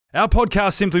Our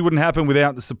podcast simply wouldn't happen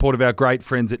without the support of our great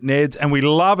friends at Ned's, and we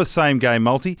love a same-game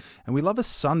multi, and we love a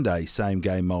Sunday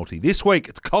same-game multi. This week,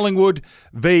 it's Collingwood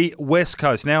v West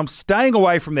Coast. Now, I'm staying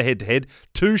away from the head-to-head,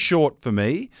 too short for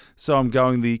me, so I'm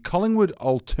going the Collingwood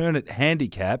alternate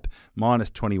handicap, minus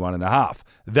 21.5.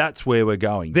 That's where we're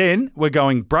going. Then, we're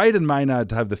going Braden Maynard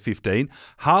to have the 15,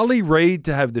 Harley Reid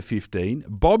to have the 15,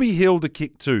 Bobby Hill to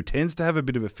kick 2, tends to have a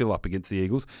bit of a fill-up against the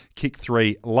Eagles, kick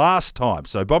 3 last time.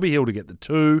 So, Bobby Hill to get the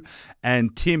 2,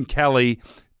 and Tim Kelly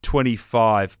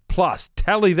 25 plus.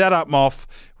 Tally that up, Moff.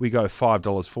 We go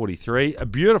 $5.43. A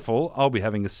beautiful, I'll be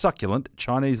having a succulent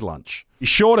Chinese lunch. Be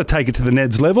sure to take it to the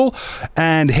Neds level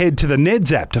and head to the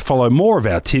Neds app to follow more of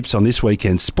our tips on this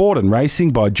weekend's sport and racing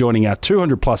by joining our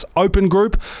 200 plus open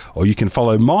group, or you can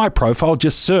follow my profile.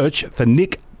 Just search for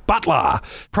Nick Butler.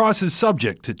 Prices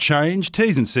subject to change.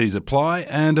 T's and C's apply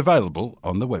and available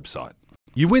on the website.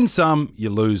 You win some, you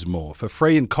lose more. For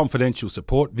free and confidential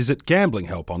support, visit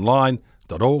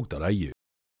gamblinghelponline.org.au.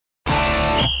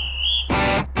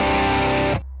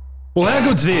 Well, how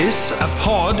good's this? A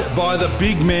pod by the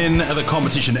big men of the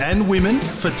competition and women.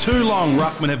 For too long,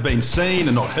 ruckmen have been seen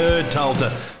and not heard, told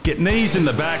to get knees in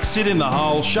the back, sit in the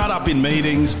hole, shut up in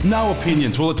meetings, no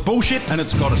opinions. Well, it's bullshit and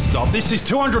it's got to stop. This is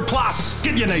 200 plus.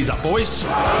 Get your knees up, boys.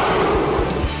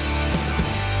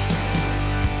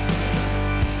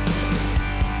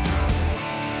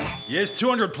 Yes,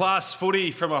 200 plus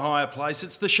footy from a higher place.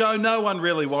 It's the show no one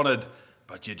really wanted,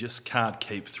 but you just can't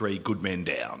keep 3 good men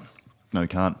down. No, you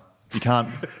can't. You can't.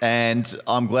 And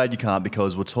I'm glad you can't,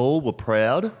 because we're tall, we're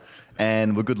proud,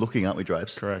 and we're good looking, aren't we,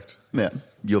 Drapes? Correct. Yeah,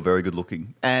 Yes. You're very good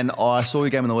looking. And I saw your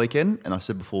game on the weekend, and I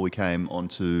said before we came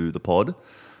onto the pod,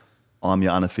 I'm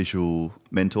your unofficial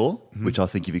mentor, which I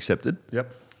think you've accepted. Yep.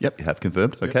 Yep, you have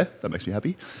confirmed. Okay, that makes me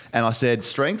happy. And I said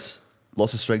strengths,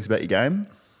 lots of strengths about your game.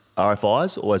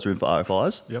 RFIs, always room for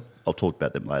RFIs. Yep. I'll talk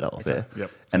about them later off air.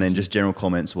 Yep. And then just general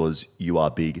comments was, you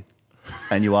are big.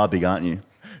 And you are big, aren't you?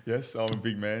 Yes, I'm a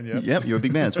big man, yeah. Yep, you're a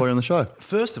big man. That's why you're on the show.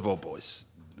 First of all, boys,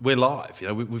 we're live. You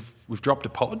know, we've dropped a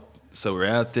pod, so we're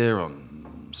out there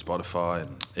on Spotify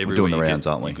and everywhere. We're doing the you rounds,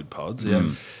 get aren't we? Good pods, yeah.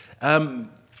 Are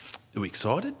we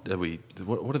excited?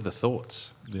 What are the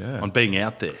thoughts? Yeah. On being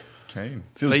out there? Keen.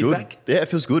 Feels Feedback? good. Yeah, it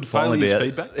feels good. Finally, Failures be out.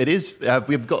 feedback? It is. Have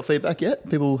we got feedback yet?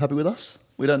 People happy with us?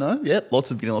 We don't know. Yeah,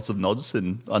 getting lots of nods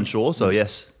and unsure. So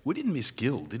yes, We didn't miss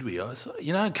Gill, did we?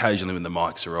 You know, occasionally when the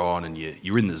mics are on and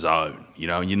you're in the zone, you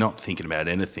know, and you're not thinking about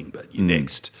anything but your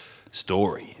next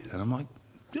story. And I'm like,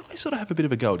 did I sort of have a bit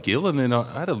of a go at Gill? And then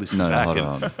I had to listen back, hold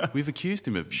and on. we've accused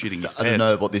him of shitting his pants I don't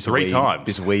know what this three times.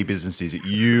 This wee business is.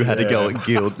 You had to go at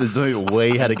Gill. There's no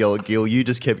we had to go at Gill. You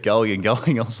just kept going and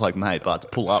going. I was like, mate, but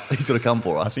pull up. He's got to come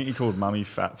for I us. think you called mummy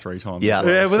fat 3 times. Yeah. as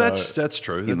well, Yeah, well, so- that's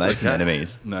true. You made some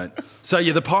enemies. No. So,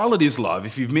 yeah, the pilot is live.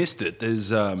 If you've missed it,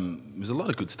 there's a lot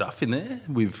of good stuff in there.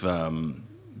 We've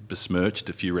besmirched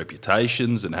a few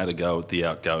reputations and had a go at the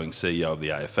outgoing CEO of the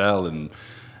AFL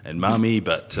and Mummy,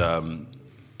 but Love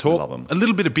 'em. talk a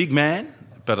little bit of big man,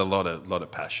 but a lot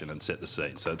of passion and set the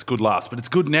scene. So it's good laughs. But it's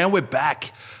good now we're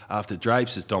back after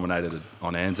Drapes has dominated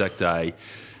on Anzac Day.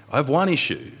 I have one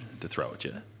issue to throw at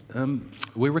you.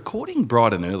 We're recording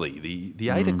bright and early. The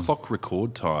 8 o'clock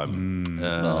record time.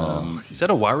 Is that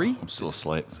a worry? I'm still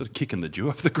asleep. Sort of kicking the dew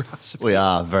off the grass. We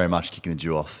are very much kicking the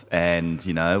dew off. And,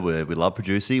 you know, we love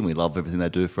producing. We love everything they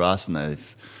do for us. And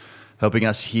they've helping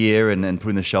us here and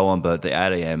putting the show on. But the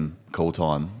 8 a.m. call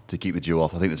time to keep the dew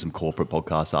off. I think there's some corporate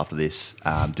podcasts after this.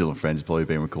 Dylan Friends is probably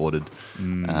being recorded.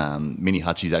 Minnie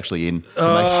Hutchie's actually in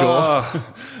to make sure.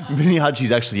 Minnie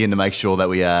Hutchie's actually in to make sure that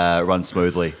we run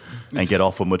smoothly and get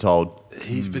off when we're told.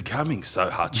 He's becoming so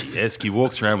Hutchie-esque. He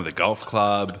walks around with a golf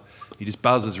club. He just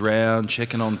buzzes around,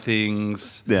 checking on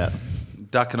things, Yeah.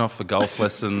 ducking off for golf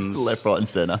lessons. Left, right and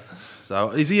centre.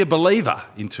 So is he a believer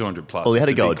in 200 plus? Well, he had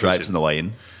to It's the go big at Drapes question. on the way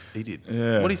in. He did.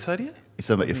 Yeah. What did he say to you? He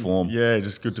said about your form. Yeah,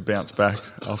 just good to bounce back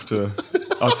after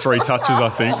 3 touches, I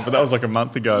think. But that was like a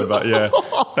month ago. But yeah,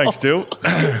 thanks, Dill.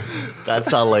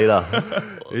 That's our leader.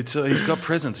 He's got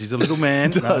presence. He's a little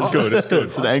man. That's good. It's good.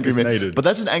 It's an angry It's mid. needed. But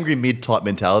that's an angry mid type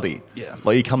mentality. Yeah.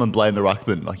 Like you come and blame the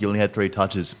ruckman. Like you only had 3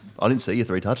 touches. I didn't see your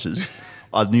 3 touches.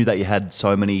 I knew that you had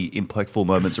so many impactful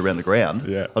moments around the ground.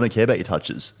 Yeah. I don't care about your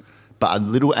touches. But a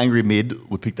little angry mid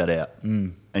would pick that out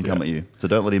and come at you. So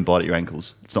don't let him bite at your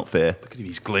ankles. It's not fair. Look at him.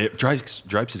 He's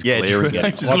Drapes is Yeah, glaring at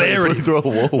him. just glaring through a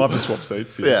wall. Love to swap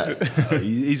seats. Yeah.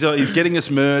 He's getting us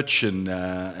merch and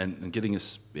getting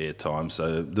us airtime.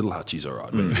 So little Hutchie's all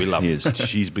right. We love he him. is.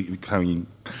 He's becoming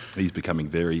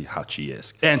very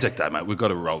Hutchie-esque. Anzac Day, mate. We've got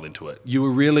to roll into it. You were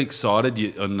really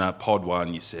excited on Pod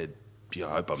 1. You said, "Gee,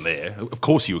 I hope I'm there." Of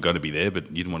course you were going to be there, but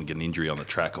you didn't want to get an injury on the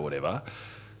track or whatever.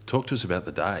 Talk to us about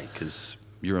the day, because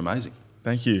you're amazing.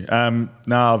 Thank you. No,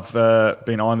 I've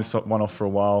been eyeing this one off for a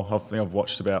while. I think I've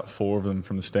watched about 4 of them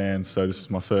from the stands, so this is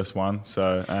my first one.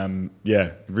 So,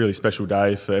 really special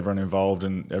day for everyone involved,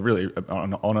 and really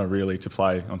an honour really to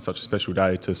play on such a special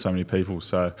day to so many people.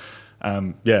 So,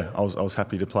 I was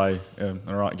happy to play an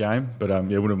alright game, but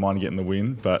wouldn't mind getting the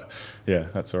win. But yeah,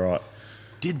 that's all right.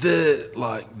 Did the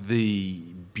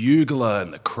bugler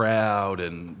and the crowd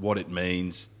and what it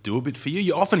means do a bit for you?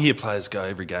 You often hear players go,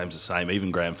 every game's the same, even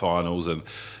grand finals, and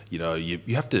you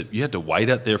had to wait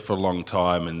out there for a long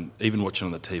time. And even watching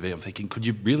on the TV, I'm thinking, could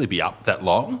you really be up that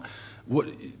long? What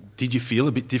did you feel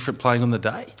a bit different playing on the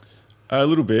day? A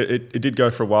little bit. It did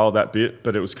go for a while, that bit,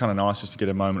 but it was kind of nice just to get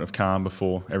a moment of calm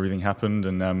before everything happened.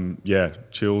 And,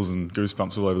 chills and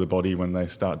goosebumps all over the body when they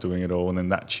start doing it all. And then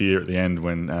that cheer at the end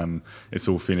when it's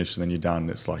all finished and then you're done.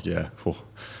 It's like,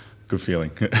 good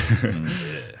feeling.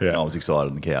 I was excited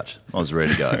on the couch. I was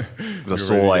ready to go. Because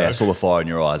I saw the fire in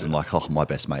your eyes. I'm like, my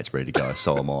best mate's ready to go.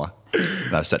 So am I.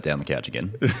 And I sat down on the couch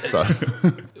again. So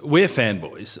we're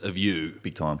fanboys of you.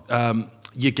 Big time.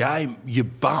 Your game, your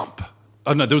bump.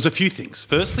 Oh, no, there was a few things.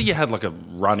 Firstly, you had like a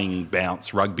running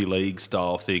bounce rugby league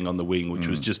style thing on the wing, which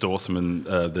was just awesome, and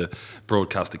the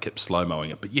broadcaster kept slow-moing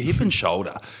it. But your hip and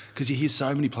shoulder, because you hear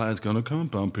so many players going, I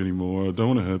can't bump anymore, I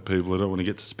don't want to hurt people, I don't want to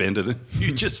get suspended. And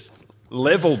you just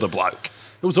levelled the bloke.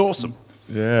 It was awesome.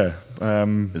 Yeah.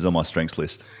 It was on my strengths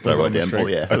list. That I wrote down for.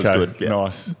 Yeah, okay, that was good. Yeah.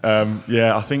 Nice.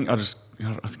 I think I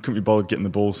couldn't be bothered getting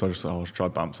the ball, so I just I'll try to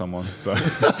bump someone. So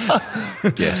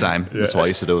yeah, same. Yeah. That's what I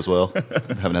used to do as well.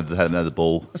 haven't had the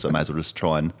ball, so I may as well just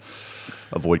try and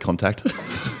avoid contact.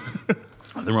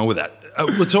 Nothing wrong with that.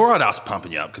 It's all right us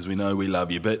pumping you up because we know we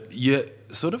love you, but you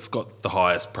sort of got the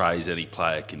highest praise any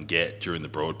player can get during the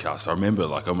broadcast. I remember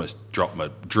I almost dropped my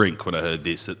drink when I heard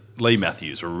this, that Lee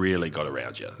Matthews really got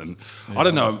around you. And I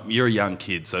don't know, you're a young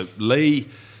kid, so Lee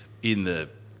in the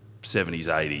 70s,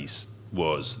 80s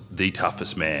was the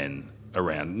toughest man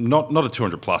around. Not a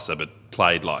 200-pluser, but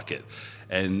played like it.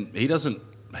 And he doesn't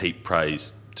heap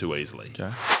praise too easily.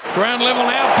 Okay. Ground level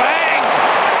now, bang!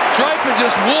 Draper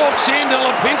just walks into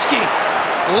Lipinski.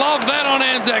 Love that on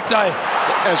Anzac Day.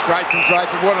 That was great from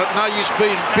Draper. No use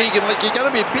being big, and you're going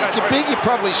to be big, you're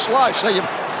probably slow. So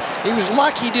he was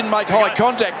lucky he didn't make high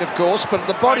contact, of course, but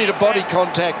the body-to-body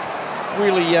contact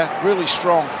really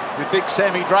strong. With big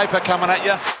Sammy Draper coming at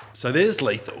you. So there's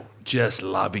Lethal, just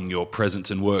loving your presence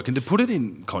and work. And to put it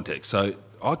in context, so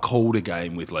I called a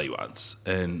game with Lee once,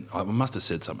 and I must have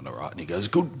said something all right, and he goes,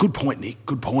 good point, Nick,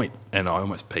 good point. And I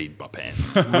almost peed my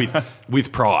pants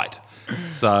with pride.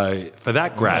 So for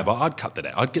that grab, I'd cut that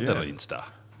out. I'd get that on Insta.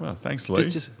 Well, thanks, Lee.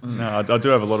 No, I do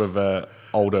have a lot of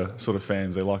older sort of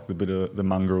fans. They like the bit of the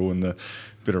mongrel and the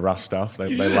bit of rough stuff.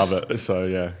 They love it. So,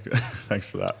 yeah, thanks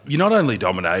for that. You not only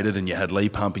dominated and you had Lee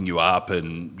pumping you up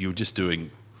and you were just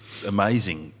doing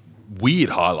amazing,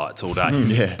 weird highlights all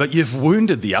day, but you've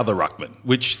wounded the other ruckman,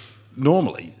 which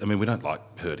normally, I mean, we don't like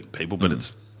hurting people, but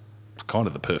it's kind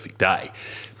of the perfect day.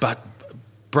 But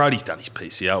Brodie's done his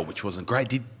PCL, which wasn't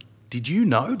great. Did you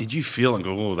know? Did you feel and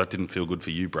go, oh, that didn't feel good for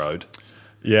you, Brode?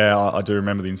 Yeah, I do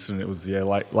remember the incident. It was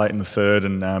late in the third,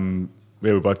 and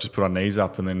we both just put our knees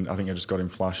up, and then I think I just got him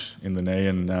flush in the knee,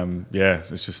 and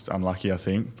it's just unlucky, I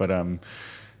think. But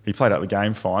he played out the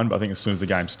game fine, but I think as soon as the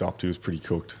game stopped, he was pretty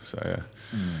cooked. So yeah.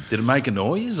 Did it make a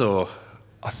noise or?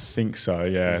 I think so.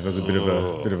 Yeah, there was a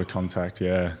bit of a contact.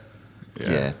 Yeah.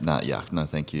 No,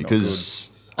 thank you. Because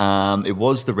it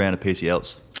was the round of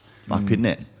PCLs. Mark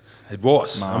Pitnet. It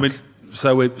was. Mark. I mean,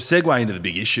 so we're segueing into the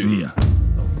big issue here.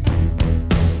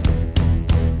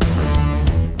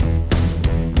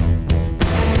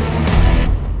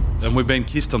 And we've been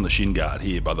kissed on the shin guard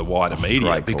here by the wider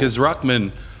media because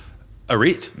ruckmen are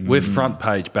it. We're front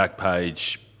page, back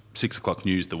page, 6 o'clock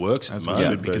news, the works at the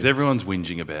moment because everyone's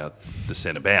whinging about the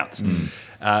centre bounce.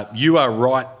 You are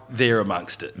right there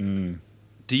amongst it.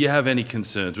 Do you have any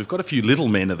concerns? We've got a few little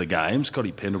men of the game,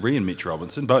 Scotty Pendlebury and Mitch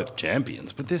Robinson, both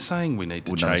champions, but they're saying we need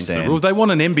to change the rules. They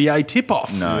want an NBA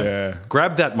tip-off. No. Yeah.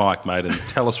 Grab that mic, mate, and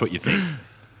tell us what you think.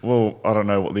 Well, I don't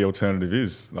know what the alternative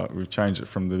is. We've changed it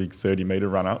from the big 30-metre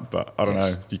run-up, but I don't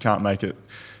know. You can't make it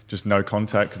just no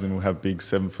contact because then we'll have big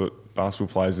 7-foot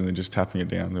basketball players and then just tapping it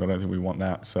down. I don't think we want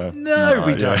that. So No,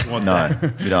 we don't want that.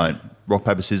 No, we don't. Rock,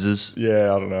 paper, scissors.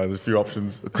 Yeah, I don't know. There's a few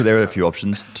options. There are a few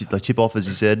options. Like tip-off, as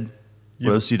you said.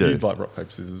 What else do you do? You'd like rock,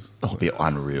 paper, scissors. Oh, it'd be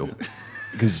unreal.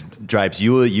 Because, Drapes,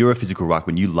 you're a physical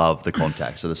ruckman. You love the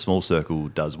contact. So the small circle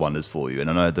does wonders for you. And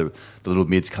I know the little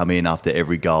mids come in after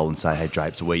every goal and say, hey,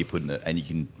 Drapes, where are you putting it? And you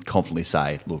can confidently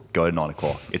say, look, go to 9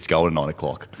 o'clock. It's going to 9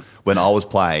 o'clock. When I was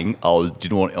playing,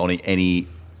 didn't want any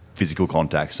physical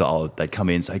contact. So they'd come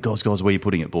in and say, guys, where are you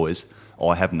putting it, boys?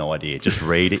 I have no idea. Just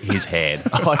read his hand.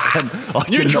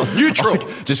 Neutral.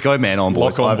 Just go man on,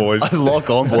 boys. Lock on, boys. Lock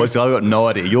on, boys. I've got no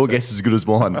idea. Your guess is as good as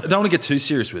mine. I don't want to get too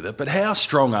serious with it, but how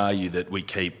strong are you that we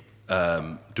keep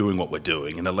doing what we're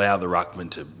doing and allow the ruckman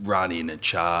to run in and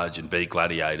charge and be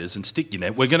gladiators and stick your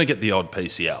net? We're going to get the odd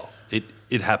PCL.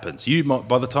 It happens. You might,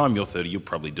 by the time you're 30, you'll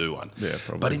probably do one. Yeah,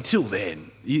 probably. But until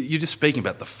then, you're just speaking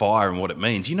about the fire and what it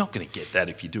means. You're not going to get that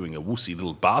if you're doing a wussy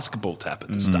little basketball tap at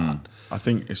the start. I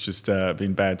think it's just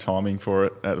been bad timing for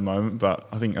it at the moment, but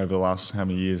I think over the last how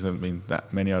many years there haven't been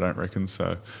that many, I don't reckon.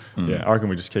 So, yeah, I reckon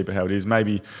we just keep it how it is.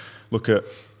 Maybe look at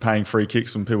paying free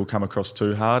kicks when people come across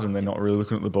too hard and they're not really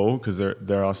looking at the ball, because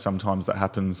there are sometimes that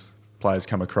happens. Players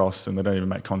come across and they don't even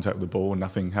make contact with the ball and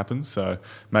nothing happens. So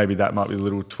maybe that might be a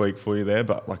little tweak for you there.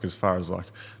 But like as far as like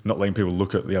not letting people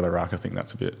look at the other ruck, I think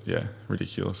that's a bit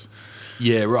ridiculous.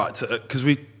 Yeah, right. So because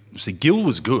Gill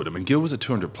was good. I mean, Gill was a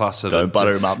 200 plus. So Don't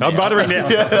butter him up. I'm buttering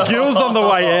now. Gill's on the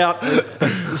way out.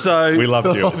 So We love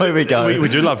Gill. There we go. We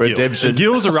do love Redemption.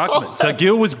 Gill. Gill's a ruckman. So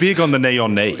Gill was big on the knee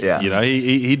on knee. Yeah. You know,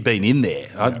 he'd been in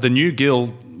there. The new Gill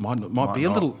might be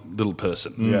a little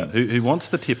person who wants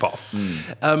the tip off.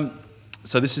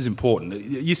 So this is important.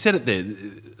 You said it there.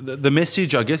 The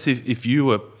message, I guess, if you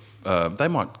were, they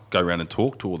might go around and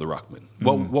talk to all the ruckmen.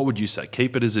 What would you say?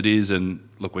 Keep it as it is, and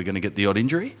look, we're going to get the odd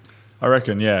injury. I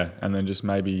reckon, yeah, and then just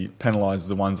maybe penalise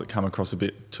the ones that come across a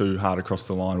bit too hard across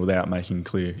the line without making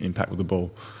clear impact with the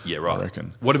ball. Yeah, right. I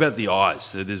reckon. What about the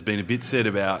eyes? There's been a bit said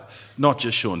about not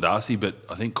just Sean Darcy, but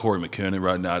I think Corey McKernan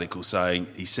wrote an article saying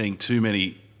he's seeing too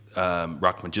many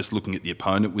ruckman just looking at the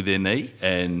opponent with their knee,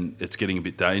 and it's getting a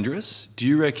bit dangerous. Do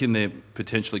you reckon there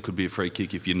potentially could be a free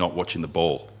kick if you're not watching the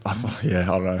ball? Yeah, I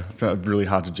don't know. I think it's really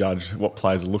hard to judge what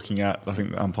players are looking at. I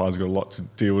think the umpire's got a lot to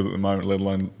deal with at the moment, let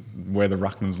alone where the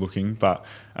ruckman's looking. But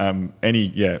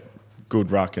any good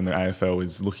ruck in the AFL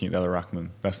is looking at the other ruckman.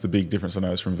 That's the big difference I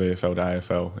noticed from VFL to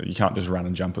AFL. You can't just run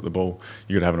and jump at the ball.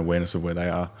 You've got to have an awareness of where they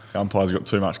are. The umpire's got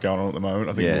too much going on at the moment.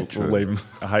 I think we'll leave them.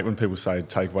 I hate when people say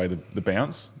take away the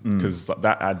bounce, because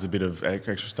that adds a bit of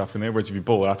extra stuff in there. Whereas if you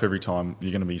ball it up every time,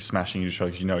 you're going to be smashing your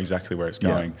shoulder because you know exactly where it's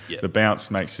going. Yeah. The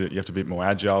bounce makes it, you have to be a bit more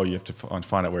agile. You have to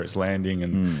find out where it's landing.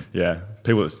 And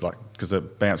people, it's like, because the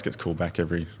bounce gets called back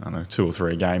every, 2 or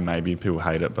 3 a game maybe. People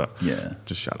hate it, but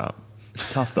just shut up.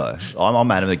 Tough though.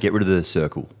 I'm adamant. Get rid of the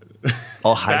circle.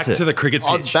 I hate Back it. to the cricket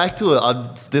pitch. Back to it.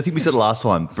 I think we said it last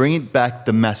time. Bring it back.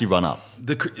 The massive run up.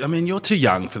 You're too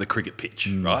young for the cricket pitch,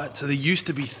 right? So there used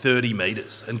to be 30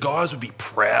 metres, and guys would be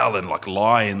prowling like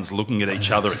lions, looking at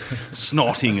each other, and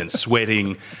snotting and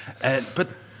sweating, but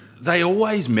they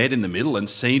always met in the middle and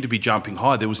seemed to be jumping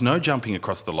high. There was no jumping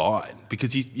across the line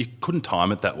because you couldn't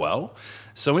time it that well.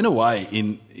 So in a way,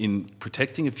 in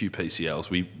protecting a few PCLs,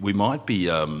 we might be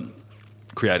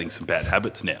creating some bad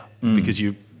habits now because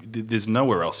there's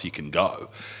nowhere else you can go.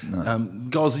 No.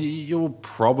 Guys, you're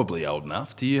probably old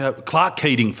enough. Do you have Clark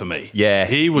Keating for me? Yeah,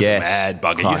 he was mad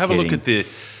bugger. Clark you have Keating. a look at the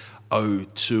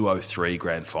 02-03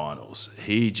 grand finals.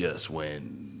 He just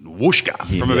went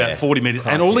whooshka from about 40 metres,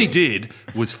 and all he did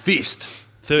was fist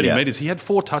 30 metres. He had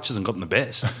 4 touches and got in the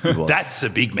best. That's a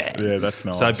big man. Yeah, that's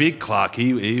nice. So big Clark,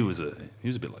 he was a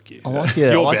bit like you. I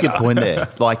like your point there.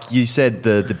 Like you said,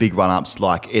 the big run-ups,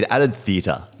 like it added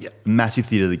theatre, massive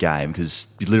theatre to the game, because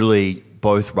literally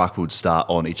both ruck would start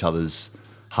on each other's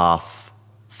half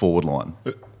forward line,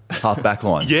 half back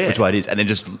line, which way it is, and then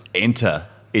just enter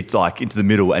it like into the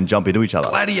middle and jump into each other.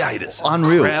 Gladiators.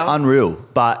 Unreal.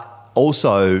 But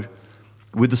also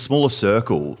with the smaller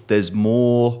circle, there's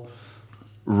more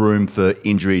room for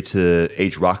injury to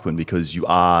each ruckman because you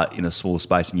are in a smaller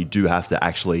space and you do have to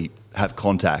actually have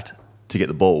contact to get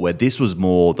the ball, where this was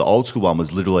more, the old school one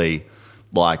was literally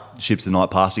like ships of the night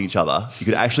passing each other. You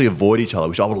could actually avoid each other,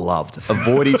 which I would have loved.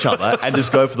 Avoid each other and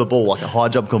just go for the ball like a high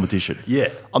jump competition. Yeah.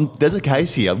 There's a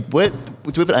case here. Do we have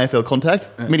an AFL contact?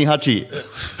 Mini Hutchie.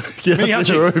 Get Mini us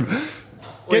in the room.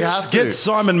 Get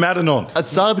Simon Madden on.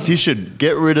 Start a petition.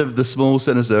 Get rid of the small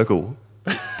centre circle.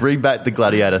 Bring back the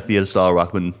gladiator theatre style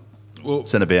ruckman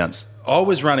centre bounce. I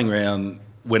was running around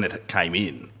when it came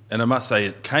in, and I must say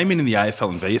it came in the AFL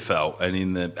and VFL, and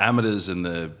in the amateurs and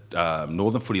the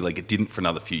Northern Footy League it didn't for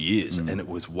another few years, and it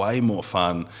was way more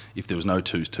fun if there was no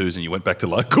 2s and you went back to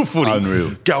local footy.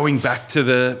 Unreal. Going back to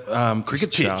the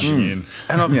cricket pitch. In.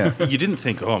 And you didn't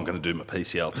think, I'm going to do my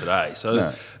PCL today.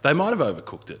 So they might have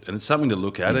overcooked it, and it's something to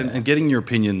look at, and getting your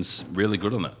opinions really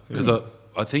good on it, because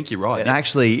I think you're right. And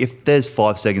actually, if there's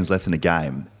 5 seconds left in a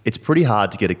game, it's pretty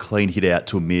hard to get a clean hit out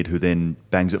to a mid who then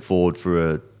bangs it forward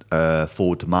for a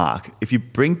forward to mark. If you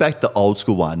bring back the old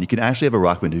school one, you can actually have a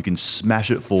ruckman who can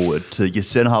smash it forward to your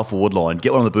centre half forward line,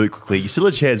 get one on the boot quickly. You still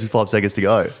have a chance with 5 seconds to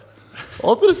go.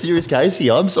 I've got a serious case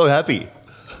here. I'm so happy.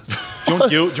 Do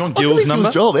you want Gill's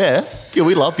number? Gill's job, yeah. Gil,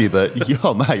 we love you, but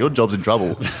oh mate, your job's in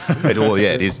trouble. Well,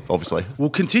 yeah, it is obviously. We'll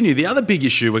continue. The other big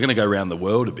issue, we're going to go around the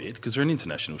world a bit because we're an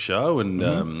international show, and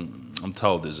I'm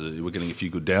told we're getting a few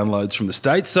good downloads from the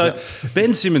States. So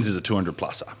Ben Simmons is a 200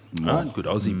 pluser, right? Good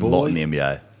Aussie boy. A lot in the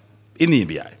NBA. In the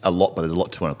NBA, a lot, but there's a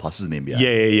lot 200 pluses in the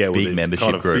NBA. Yeah. Big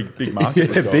membership group, big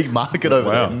market, big market over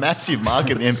there, massive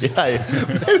market in the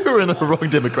NBA. Maybe we're in the wrong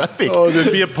demographic. Oh,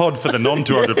 there'd be a pod for the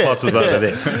non-200 pluses over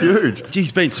there. Huge.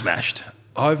 He's been smashed.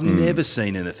 I've never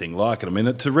seen anything like it. I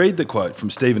mean, to read the quote from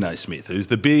Stephen A. Smith, who's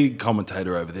the big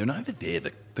commentator over there, and over there,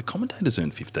 the commentators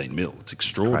earn 15 mil. It's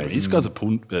extraordinary. Crazy. This guy's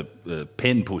a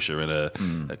pen pusher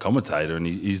and a commentator, and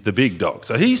he's the big dog.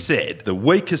 So he said the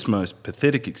weakest, most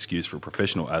pathetic excuse for a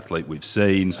professional athlete we've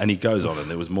seen, and he goes on, and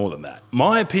there was more than that.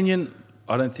 My opinion,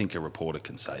 I don't think a reporter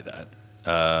can say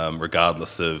that,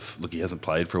 regardless of, look, he hasn't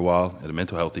played for a while, had a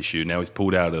mental health issue. Now he's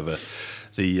pulled out of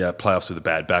the playoffs with a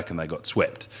bad back, and they got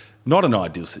swept. Not an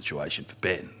ideal situation for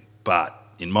Ben, but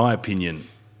in my opinion,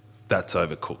 that's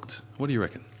overcooked. What do you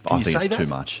reckon? I think it's too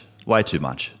much. Way too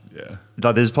much. Yeah.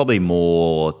 There's probably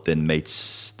more than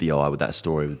meets the eye with that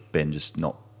story with Ben just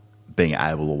not being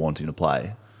able or wanting to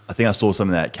play. I think I saw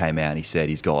something that came out and he said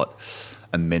he's got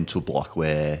a mental block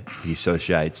where he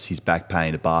associates his back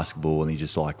pain to basketball and he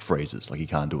just like freezes, like he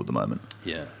can't do it at the moment.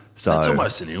 Yeah. So that's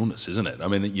almost an illness, isn't it? I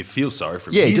mean, you feel sorry for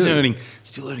him. Yeah, He's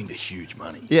still earning the huge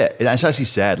money. Yeah, it's actually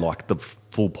sad, like the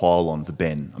full pile on for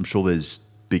Ben. I'm sure there's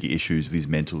bigger issues with his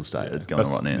mental state that's going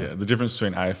on right now. Yeah, the difference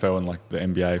between AFL and like the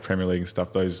NBA, Premier League and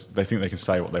stuff, they think they can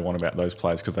say what they want about those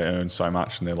players because they earn so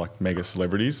much and they're like mega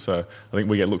celebrities. So I think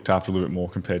we get looked after a little bit more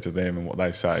compared to them and what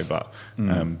they say. But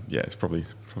it's probably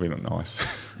not nice.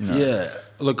 No. Yeah.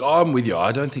 Look, I'm with you.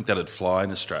 I don't think that'd fly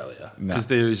in Australia because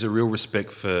there is a real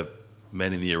respect for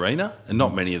men in the arena, and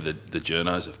not many of the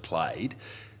journos have played.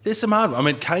 There's some hard. I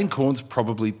mean, Kane Corns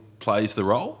probably plays the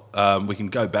role. We can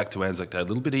go back to Anzac Day a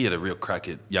little bit. He had a real crack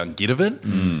at young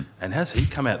Ginnivan, and has he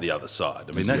come out the other side?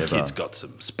 I mean, that kid's got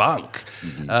some spunk.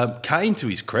 Kane, to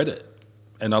his credit,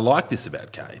 and I like this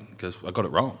about Kane because I got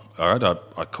it wrong. All right,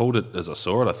 I called it as I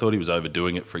saw it. I thought he was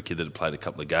overdoing it for a kid that had played a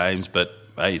couple of games, but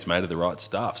hey, he's made of the right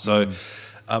stuff. So.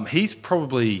 He's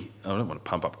probably, I don't want to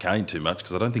pump up Kane too much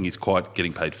because I don't think he's quite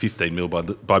getting paid 15 mil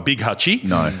by Big Hutchie.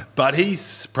 No. But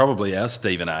he's probably our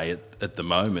Stephen A at the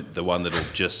moment, the one that'll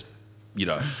just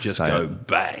go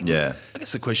bang. Yeah. I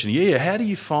guess the question, how do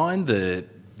you find the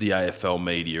AFL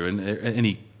media and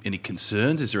any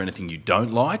concerns? Is there anything you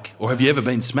don't like? Or have you ever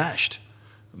been smashed?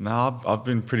 No, I've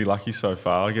been pretty lucky so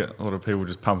far. I get a lot of people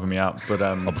just pumping me up.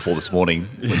 But before this morning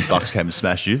when Bucks came and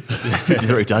smashed you,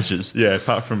 3 touches. Yeah,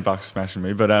 apart from Bucks smashing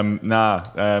me. But I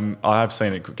have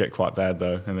seen it get quite bad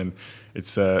though. And then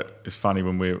it's funny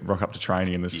when we rock up to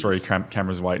training and there's 3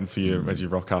 cameras waiting for you as you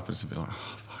rock up. It's a bit like,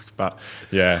 oh fuck. But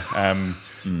yeah, I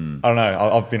don't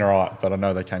know. I've been all right, but I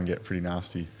know they can get pretty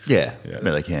nasty. Yeah.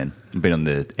 They can. I've been on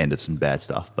the end of some bad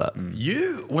stuff, but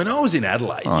when I was in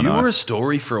Adelaide, were a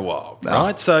story for a while,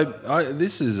 right? So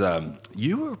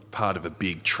you were part of a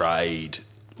big trade,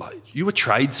 like you were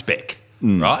trade spec,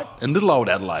 right? And little old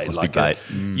Adelaide, like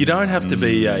you don't have to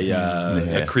be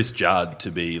a Chris Judd to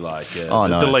be like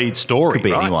the lead story. Could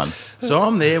be right? anyone. So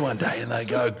I'm there one day and they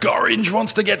go, Gorringe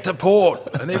wants to get to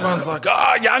Port. And everyone's like,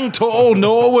 young, tall,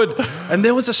 Norwood. And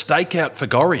there was a stakeout for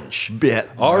Gorringe. Yeah.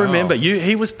 I remember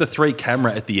he was the 3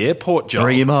 camera at the airport job.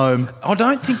 Bring him home. I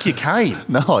don't think you came.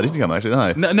 No, I didn't come actually,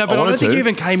 no. No, but I don't think you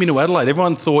even came into Adelaide.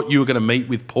 Everyone thought you were going to meet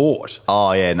with Port.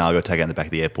 Oh, yeah, no, I got taken out the back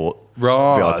of the airport.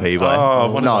 Right. VIP way.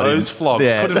 Oh, one of those flogs.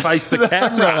 Yeah. Couldn't face the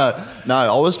camera. No,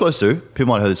 I was supposed to. People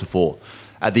might have heard this before.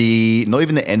 At not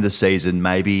even the end of the season,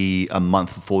 maybe a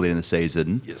month before the end of the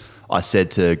season, I said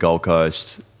to Gold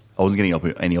Coast, I wasn't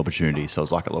getting any opportunity. So I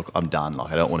was like, look, I'm done.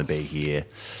 Like, I don't want to be here.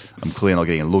 I'm clearly not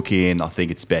getting a look in. I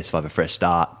think it's best if I have a fresh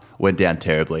start. Went down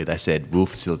terribly. They said, we'll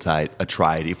facilitate a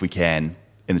trade if we can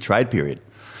in the trade period.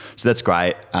 So that's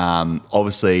great.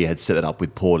 Obviously, had set that up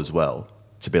with Port as well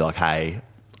to be like, hey,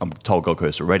 I'm told Gold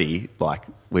Coast already, like,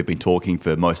 we've been talking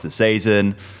for most of the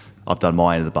season. I've done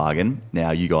my end of the bargain.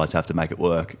 Now you guys have to make it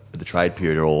work at the trade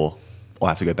period or I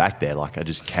have to go back there. Like, I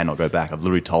just cannot go back. I've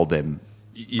literally told them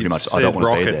pretty much I don't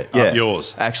want to be there. Yeah,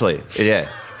 yours. Actually, yeah.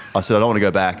 I said I don't want to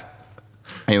go back.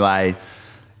 Anyway,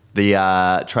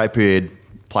 the trade period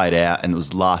played out and it was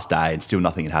the last day and still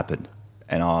nothing had happened.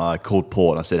 And I called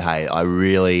Port and I said, hey, I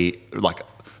really, like,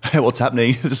 hey, what's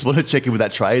happening? I just want to check in with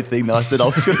that trade thing that I said I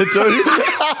was going to do.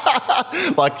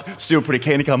 Like, still pretty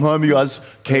keen to come home. You guys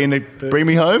keen to bring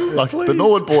me home? Like, please. The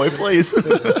Norwood boy, please.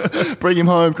 Bring him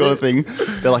home kind of thing.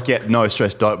 They're like, yeah, no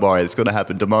stress, don't worry. It's going to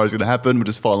happen. Tomorrow's going to happen. We're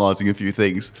just finalising a few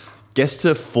things. Gets to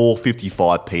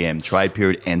 4:55 p.m. Trade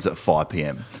period ends at 5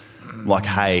 p.m. Like,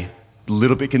 hey, a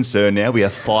little bit concerned now. We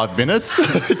have 5 minutes.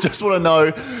 Just want to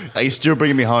know, are you still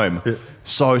bringing me home?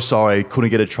 So sorry,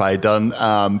 couldn't get a trade done.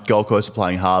 Gold Coast are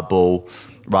playing hardball.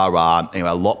 Rah. Anyway,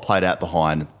 a lot played out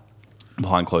behind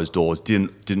closed doors.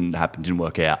 Didn't happen. Didn't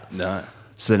work out. No.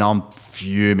 So then I'm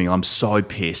fuming. I'm so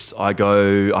pissed. I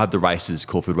have the races,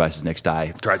 Caulfield races next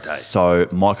day. Great day. So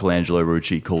Michelangelo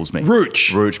Rucci calls me.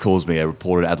 Ruch calls me, a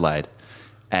reporter in Adelaide.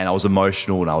 And I was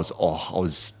emotional and I was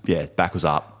back was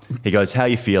up. He goes, how are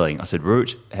you feeling? I said,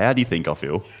 Ruch, how do you think I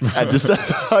feel? And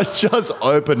I just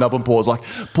opened up and paused like,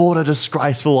 Port are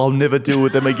disgraceful. I'll never deal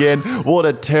with them again. What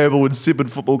a terrible,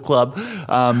 insipid football club.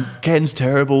 Ken's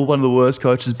terrible, one of the worst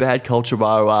coaches, bad culture,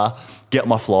 rah. Get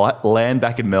my flight, land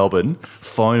back in Melbourne,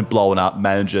 phone blowing up,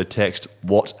 manager text,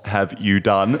 what have you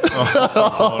done?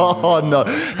 Oh, no.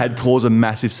 Had caused a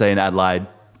massive scene in Adelaide.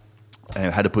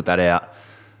 And had to put that out.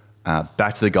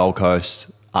 Back to the Gold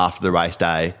Coast after the race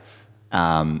day.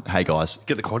 Hey guys,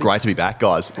 get the quad. Great to be back,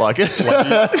 guys. Like, just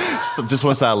want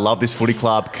to say I love this footy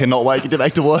club. Cannot wait to get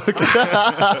back to work.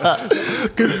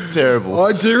 It's terrible.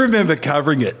 I do remember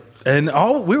covering it, and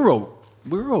we were all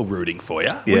rooting for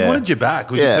you. We wanted you back.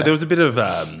 So there was a bit of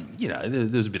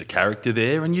there was a bit of character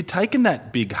there, and you'd taken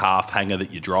that big half hanger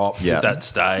that you dropped at that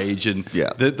stage, and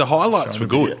the highlights were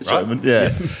good, right? And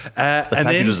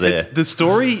then was there. the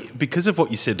story, because of what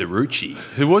you said to Rucci,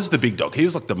 who was the big dog, he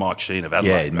was like the Mike Sheen of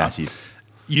Adelaide. Yeah, right? massive.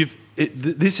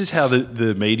 This is how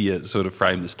the media sort of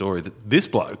framed the story, that this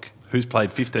bloke who's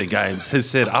played 15 games has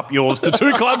said up yours to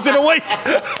 2 clubs in a week.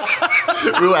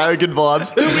 Real arrogant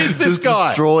vibes. Who is this guy?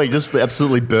 Destroying, just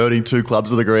absolutely burning 2 clubs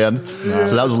to the ground. No.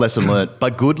 So that was a lesson learnt.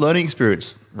 But good learning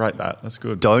experience. Rate that. That's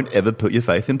good. Don't ever put your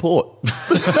faith in Port. Go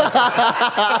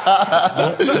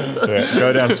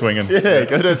down swinging. Yeah,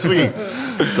 go down swinging.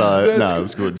 So, it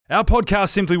was good. Our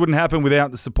podcast simply wouldn't happen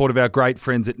without the support of our great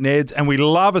friends at Ned's, and we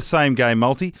love a same-game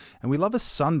multi, and we love a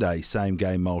Sunday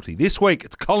same-game multi. This week,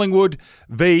 it's Collingwood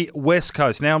v West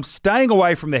Coast. Now, I'm staying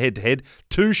away from the head-to-head,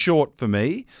 too short for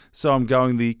me, so I'm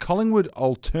going the Collingwood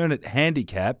alternate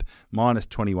handicap, minus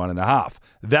 21.5.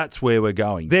 That's where we're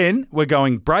going. Then, we're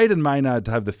going Braden Maynard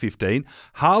to have the 15,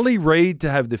 Harley Reid to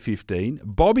have the 15,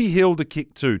 Bobby Hill to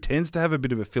kick 2, tends to have a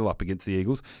bit of a fill-up against the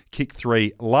Eagles, kick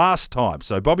 3 last time.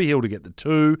 So Bobby Hill to get the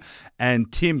 2,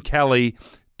 and Tim Kelly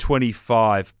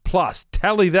 25 plus.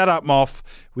 Tally that up, Moff.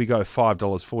 We go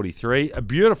 $5.43. A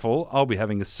beautiful, I'll be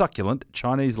having a succulent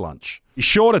Chinese lunch. Be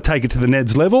sure to take it to the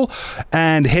Neds level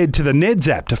and head to the Neds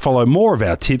app to follow more of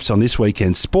our tips on this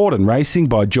weekend's sport and racing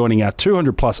by joining our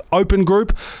 200 plus open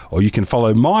group, or you can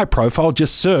follow my profile.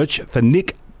 Just search for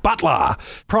Nick Butler.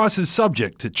 Prices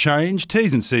subject to change.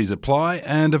 T's and C's apply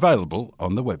and available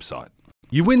on the website.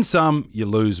 You win some, you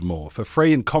lose more. For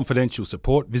free and confidential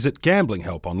support, visit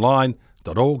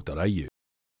gamblinghelponline.org.au.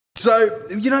 So,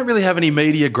 you don't really have any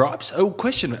media gripes? Oh,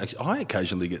 question. Actually, I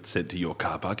occasionally get sent to your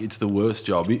car park. It's the worst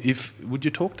job. Would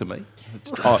you talk to me?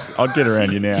 I'd get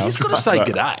around you now. You just got to say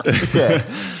g'day. Yeah.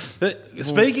 But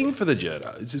speaking for the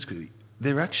journo, it's just quickly,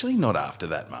 they're actually not after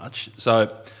that much.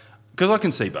 So, because I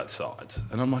can see both sides,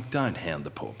 and I'm like, don't hound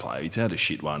the poor player. He's had a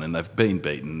shit one, and they've been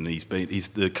beaten.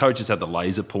 The coach has had the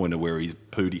laser pointer where he's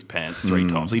pooed his pants 3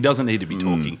 times. He doesn't need to be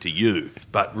talking to you.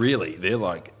 But really, they're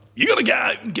like, you got to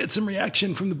go and get some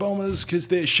reaction from the Bombers because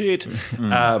they're shit.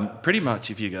 Pretty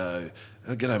much if you go,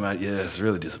 oh, g'day, mate, yeah, it's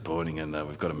really disappointing, and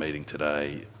we've got a meeting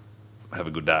today. Have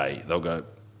a good day. They'll go,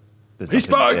 he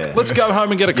spoke. Yeah. Let's go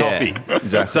home and get a coffee.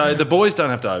 Exactly. So the boys don't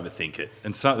have to overthink it.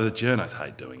 And the journos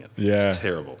hate doing it. Yeah. It's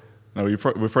terrible. No, we're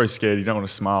probably scared. You don't want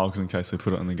to smile because in case they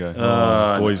put it on the go.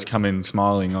 Boys come in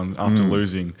smiling after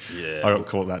losing. Yeah. I got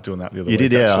caught doing that the other week. You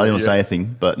did, yeah. I didn't say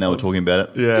anything, but now we're talking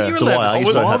about it. Yeah. So why are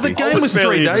you so happy? The game was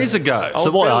 3 days ago.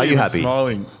 So why are you happy?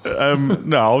 Smiling.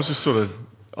 No, I was just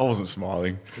I wasn't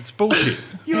smiling. It's bullshit.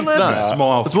 You're allowed to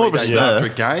smile 3 days after a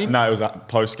game. No, it was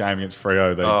post-game against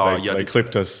Freo. They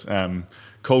clipped us.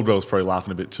 Caldwell's probably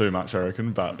laughing a bit too much, I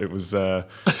reckon, but it was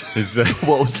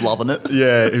what was loving it?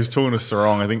 Yeah, he was talking to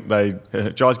Sarong. I think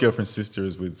Jai's girlfriend's sister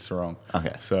is with Sarong.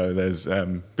 Okay. So there's a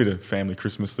bit of family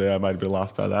Christmas there. I made a bit of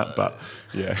laugh by that, but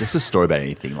yeah. Just a story about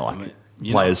anything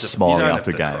players smiling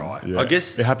after a game. Yeah. I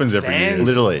guess it happens every year.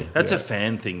 Literally. That's a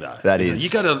fan thing, though. That is.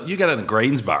 You go to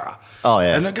Greensboro. Oh,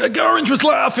 yeah. And Orange was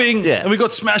laughing. Yeah. And we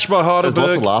got smashed by Heidelberg. There's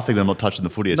lots of laughing when I'm not touching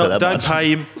the footy. Don't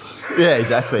pay him. Yeah,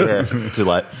 exactly. Yeah. Too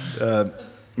late.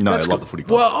 No, I love the footy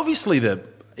club. Well, obviously,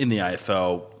 in the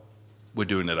AFL, we're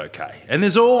doing it okay. And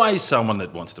there's always someone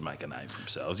that wants to make a name for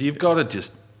themselves. You've got to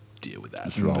just deal with that.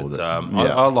 Just roll with it.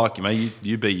 I like you, mate.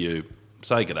 You be you.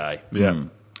 Say g'day. Yeah.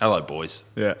 Hello, boys.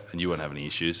 Yeah. And you won't have any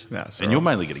issues. Nah, that's and all you're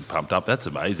right. mainly getting pumped up. That's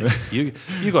amazing. you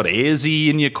got Airzy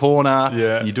in your corner.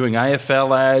 Yeah. And you're doing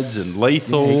AFL ads and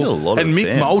Lethal. Yeah, you got a lot of and Mick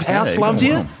fans. Malthouse Yeah, loves you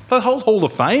you. got 'em. The whole Hall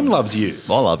of Fame loves you.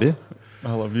 I love you.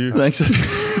 I love you. Thanks.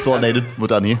 That's all I needed. We're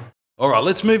done here. All right,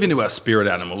 let's move into our spirit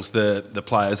animals, the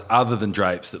players other than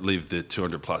Drapes that live the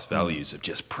 200-plus values of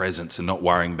just presence and not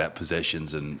worrying about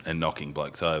possessions and knocking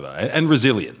blokes over, and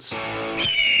resilience.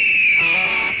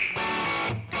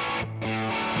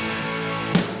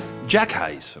 Jack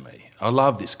Hayes for me. I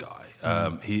love this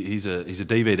guy. He's a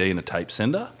DVD and a tape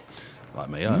sender. Like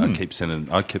me, I kept sending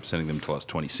them until I was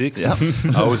 26. Yeah.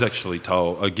 I was actually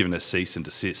given a cease and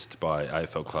desist by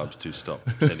AFL clubs to stop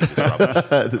sending this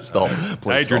rubbish. Stop.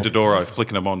 Please Adrian stop. Dodoro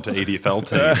flicking them on to EDFL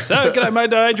teams. Oh, g'day,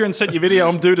 mate. Adrian sent your video.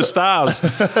 I'm due to stars.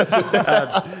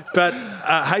 But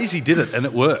Hazy did it, and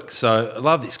it worked. So I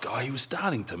love this guy. He was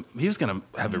going to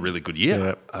have a really good year,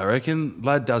 Yeah. I reckon.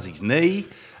 Lad does his knee.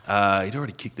 He'd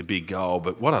already kicked a big goal,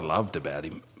 but what I loved about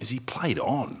him is he played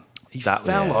on. He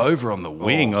fell over on the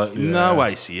wing. No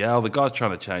ACL. The guy's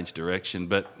trying to change direction,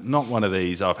 but not one of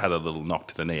these, I've had a little knock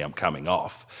to the knee, I'm coming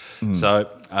off. So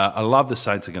I love the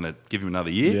Saints are going to give him another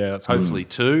year, Yeah, that's good. hopefully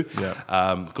two.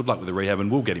 Yeah. Good luck with the rehab, and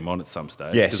we'll get him on at some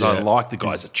stage. Yes. Because I Yeah. like the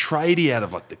guy. He's a tradie out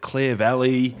of like the Clare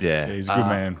Valley. Yeah. Yeah, he's a good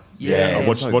man. yeah. I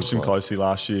watched Very him good player. closely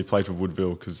last year. He played for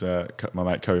Woodville because my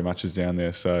mate Kobe Match is down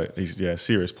there. So he's a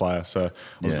serious player. So I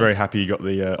was Yeah. very happy he got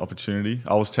the opportunity.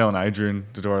 I was telling Adrian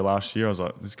Dodoro last year, I was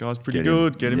like, this guy's pretty Get him.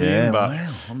 good. Get him Yeah, in. But wow,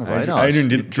 on the Adrian, radar. Adrian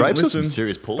didn't Drapes got listen. some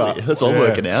serious pull. but- That's all yeah.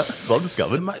 working out. That's what I've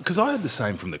discovered. Because I heard the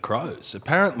same from the Crows.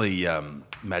 Apparently,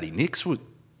 Matty Nix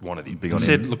wanted him. Big He on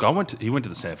said, him. look, he went to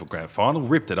the Sanford Grand Final,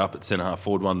 ripped it up at centre-half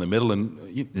forward, won the medal, and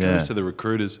goes to the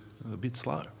recruiters a bit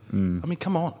slow. I mean,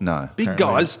 come on. No. Big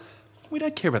Apparently. guys, we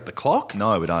don't care about the clock.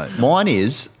 No, we don't. Mine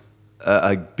is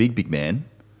a big man,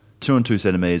 202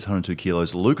 centimetres, 102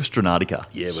 kilos, Lucas Stranatica.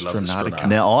 Yeah, we love the Stranatica. Stranatica.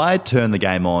 Now, I turned the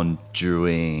game on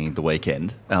during the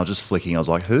weekend, and I was just flicking. I was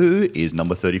like, who is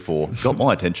number 34? Got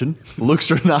my attention. Luke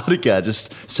Stranatica,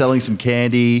 just selling some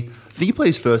candy. I think he played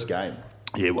his first game.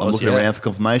 Yeah, it I'm was, looking yeah. around for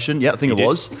confirmation. Yeah, I think He it did.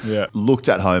 was. Yeah. Looked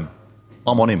at home.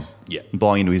 I'm on him. Yeah. I'm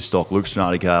buying into his stock. Luke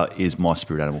Stranatica is my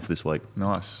spirit animal for this week.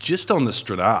 Nice. Just on the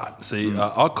Stranart, see,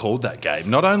 I called that game.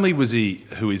 Not only was he,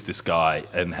 who is this guy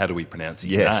and how do we pronounce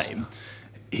his Yes. name,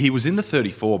 he was in the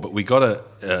 34, but we got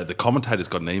the commentators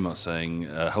got an email saying,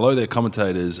 hello there,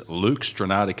 commentators, Luke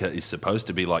Stranatica is supposed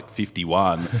to be like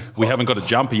 51. We haven't got a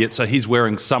jumper yet, so he's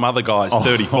wearing some other guy's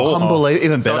 34. Unbelievable.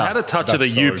 Even So better. I had a touch of the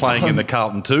That's you so playing good. in the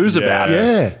Carlton 2s about it.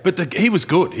 Yeah. But he was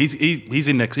good. He's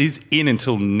in next. He's in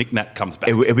until Nick Nat comes back.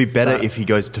 It'd be better if he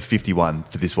goes to 51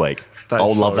 for this week. That's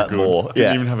I'll love so that good. more.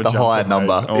 Didn't even have a the jumper, higher mate.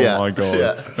 number. Oh, Yeah. my God.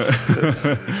 Yeah.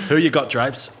 Who you got,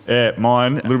 Drapes? Yeah,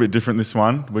 mine, a little bit different this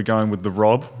one. We're going with the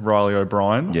Rob, Riley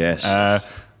O'Brien. Yes.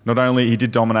 Not only he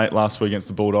did dominate last week against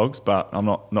the Bulldogs, but I'm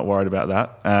not worried about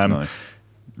that. No.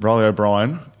 Riley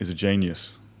O'Brien is a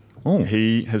genius. Oh.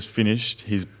 He has finished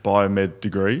his biomed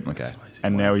degree. Okay.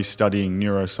 And now he's studying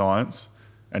neuroscience.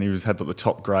 And he had the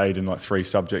top grade in like 3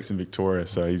 subjects in Victoria.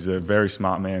 So he's a very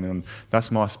smart man. And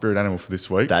that's my spirit animal for this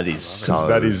week. That is so.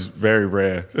 That is very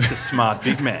rare. He's a smart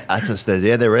big man.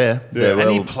 They're rare. They're And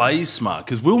he well- plays smart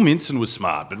because Will Minson was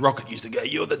smart, but Rocket used to go,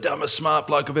 "You're the dumbest smart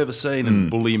bloke I've ever seen," and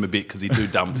bully him a bit because he'd do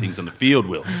dumb things on the field.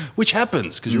 Will, which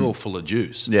happens because you're all full of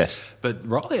juice. Yes. but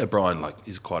Riley O'Brien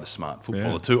is quite a smart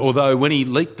footballer too. Although when he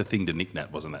leaked the thing to Nick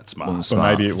Nat, wasn't that smart? Wasn't But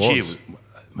smart. maybe it Gee, was.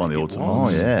 One of the maybe all-time. it Oh,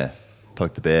 was. yeah.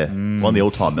 Poke the bear. One of the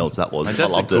all-time melts, that was. Mate, I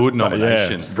that's a loved good it.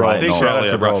 nomination. Yeah, great I think nomination. Riley Shout out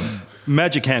to O'Brien. Rob.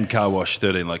 Magic Hand Car Wash,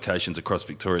 13 locations across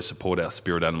Victoria, support our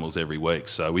spirit animals every week.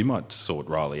 So we might sort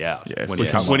Riley out Yeah, when,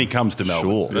 flick him when he on. comes to Melbourne.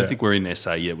 Sure. I don't Yeah. think we're in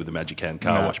SA yet with the Magic Hand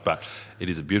Car No. Wash, but it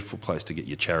is a beautiful place to get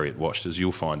your chariot washed, as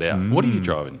you'll find out. What are you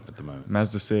driving at the moment?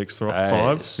 Mazda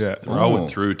 6-5. Yes. Yeah. Throw it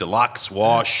through, deluxe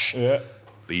wash. Yeah.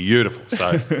 Beautiful.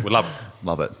 So we love it.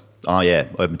 Love it. Oh, yeah.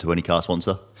 Open to any car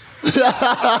sponsor.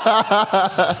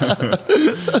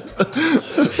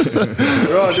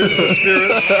 Right, it's the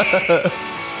spirit.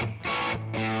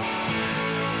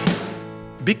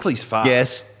 Bickley's fart.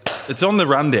 Yes. It's on the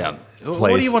rundown. What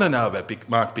do Please. you want to know about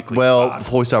Mark Bickley's Well, fart?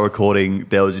 before we start recording,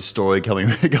 there was this story going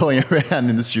around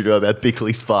in the studio about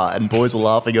Bickley's fart, and boys were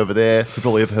laughing over there. You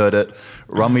probably have heard it.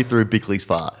 Run me through Bickley's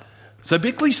fart. So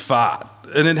Bickley's fart,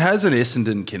 and it has an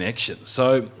Essendon connection.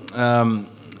 So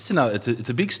it's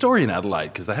a big story in Adelaide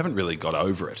because they haven't really got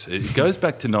over it. It goes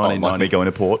back to Oh, like me 1990. going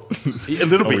to Port. A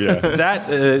little bit. yeah. That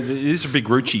is a big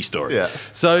Rucci story. Yeah.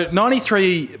 So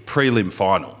 93 prelim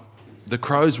final, the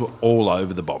Crows were all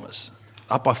over the Bombers,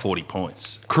 up by 40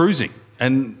 points, cruising.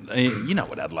 And you know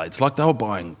what Adelaide's like. They were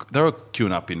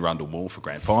queuing up in Rundle Mall for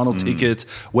grand final tickets.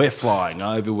 We're flying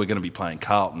over. We're going to be playing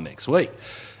Carlton next week.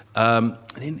 And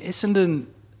then Essendon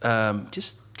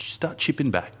just start chipping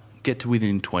back, get to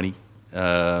within 20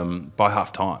 by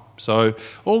half time. So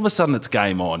all of a sudden it's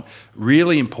game on.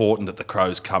 Really important that the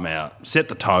Crows come out, set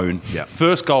the tone. Yep.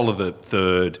 First goal of the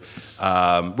third.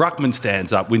 Ruckman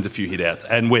stands up, wins a few hit-outs,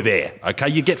 and we're there. Okay,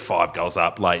 you get 5 goals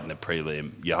up late in the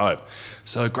prelim, you're home.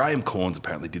 So Graham Corns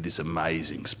apparently did this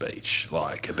amazing speech,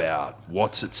 like about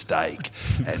what's at stake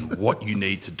and what you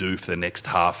need to do for the next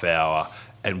half hour,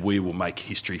 and we will make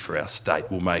history for our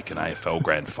state. We'll make an AFL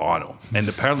grand final. And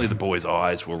apparently the boys'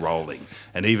 eyes were rolling,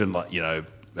 and even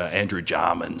Andrew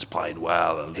Jarman's playing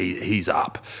well, and he's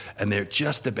up, and they're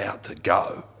just about to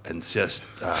go and just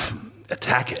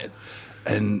attack it,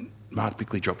 and Mark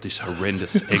Bickley dropped this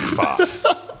horrendous egg fart.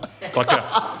 Like a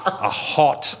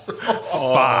hot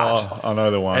fart. I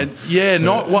know the one. And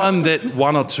not one that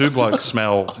one or two blokes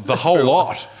smell, the whole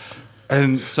lot.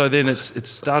 And so then it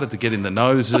started to get in the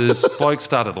noses, blokes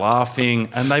started laughing,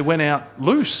 and they went out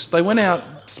loose. They went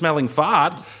out smelling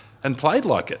fart and played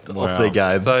like it. Off their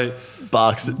game. So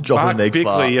Barks dropping Mark an egg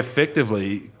fart. Bickley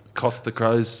effectively cost the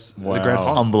Crows the grand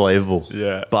final. Unbelievable.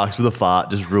 Yeah. Barks with a fart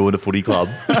just ruined a footy club.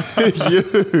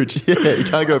 Huge. Yeah, you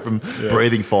can't go from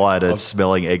breathing fire to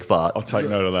smelling egg fart. I'll take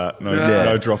note of that.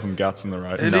 No dropping guts in the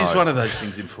race. It is one of those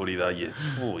things in footy, though.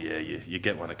 You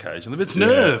get one occasionally. But it's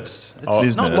nerves.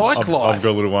 It's not nerves. like life. I've got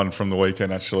a little one from the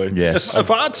weekend, actually. Yes. A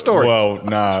fart story. Well,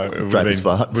 no. It would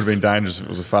fart. have been dangerous if it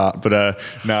was a fart. But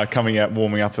no, coming out,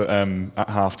 warming up at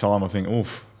half time, I think,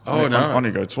 oof. Oh, no. I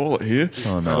need to go to the toilet here.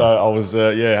 Oh, no. So I was,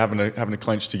 having to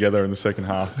clench together in the second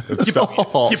half. You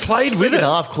played with it. Second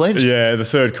half clenched. Yeah, the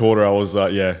third quarter, I was,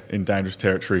 in dangerous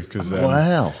territory because,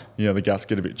 Wow. the guts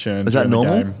get a bit churned. Is that during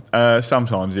normal? the game.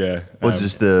 Sometimes, yeah. Was it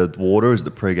just the water? Is it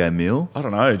the pre-game meal? I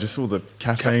don't know, just all the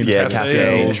caffeine.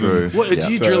 caffeine. True. What, Yeah.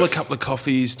 do you drill a couple of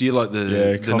coffees? Do you like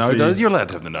the coffee. no-dos? You're allowed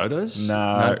to have the no-dos.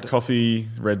 Nah, coffee,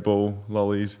 Red Bull,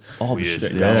 lollies. Oh,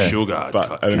 yes, yeah. sugar,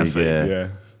 But caffeine. Yeah.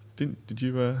 Did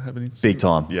you have any? Big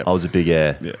time. Yeah. I was a big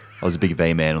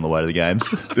V man on the way to the games.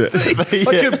 A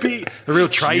real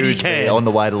tradie Huge can. V on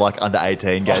the way to under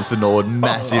 18 games for Nord.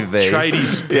 Massive V. Tradie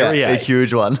Sperrier. Yeah, a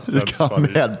huge one. Just That's coming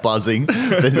funny. out buzzing.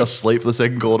 Then you'll sleep for the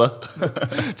second quarter.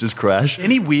 Just crash.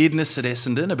 Any weirdness at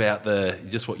Essendon about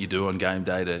just what you do on game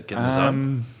day to get in the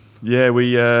zone? Yeah,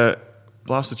 we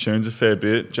blast the tunes a fair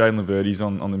bit. Jayden Laverty's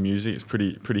on the music. It's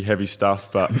pretty heavy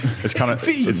stuff, but it's kind of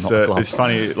it's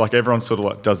funny. Like everyone sort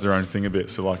of does their own thing a bit.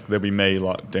 So there'll be me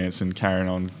dancing, carrying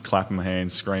on, clapping my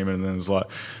hands, screaming, and then there's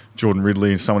Jordan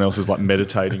Ridley and someone else is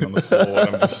meditating on the floor.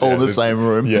 And I'm just, All in the same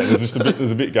room. Yeah,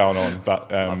 there's a bit going on,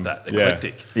 but Love that.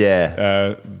 Eclectic.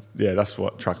 Yeah. That's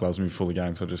what Truck loves me before the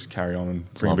game. So I just carry on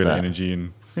and bring Love a bit that. of energy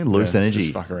and Loose energy.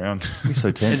 just fuck around. You're so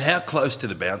And tense. how close to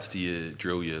the bounce do you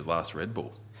drill your last Red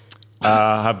Bull?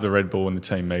 I have the Red Bull in the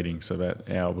team meeting, so about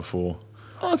an hour before.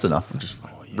 Oh, that's enough. Just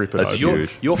rip it That's open.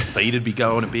 huge. Your feet would be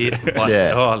going a bit.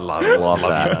 Yeah. Oh, I love it. Love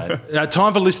that. You, mate.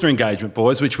 Time for listener engagement,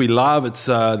 boys, which we love. It's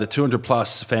the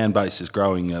 200-plus fan base is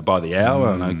growing by the hour.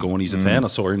 I know Gorney's a fan. I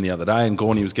saw him the other day, and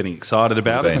Gorney was getting excited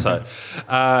about it. So,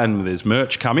 and there's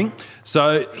merch coming.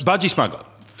 So, Budgie Smuggler,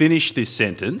 finish this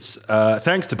sentence.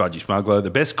 Thanks to Budgie Smuggler,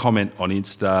 the best comment on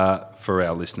Insta for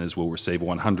our listeners will receive a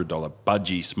 $100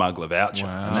 Budgie Smuggler voucher.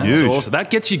 Wow. And that's Huge. awesome.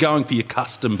 That gets you going for your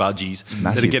custom budgies that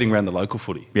Massive. are getting around the local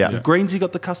footy. Yeah. Have Greensy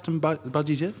got the custom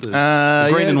budgies yet? The green Yeah,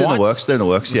 and they're in the whites? works. They're in the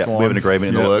works. Yeah, we have an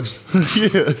agreement in the works.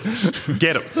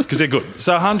 Get them, because they're good.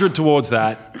 So 100 towards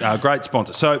that. Great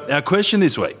sponsor. So our question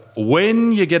this week,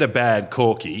 when you get a bad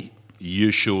corky, you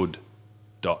should ...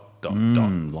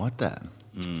 Like that.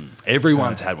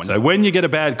 Everyone's had one. So when you get a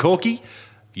bad corky,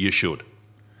 you should.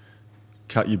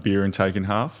 Cut your beer and take in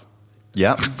half.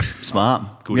 Yep.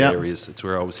 Smart. Good Yep. areas. That's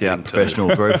where I was Yeah, heading to. professional.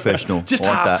 Very professional. Just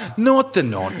like half, that. not the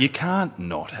not. You can't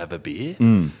not have a beer.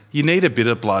 You need a bit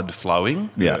of blood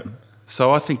flowing. Yeah.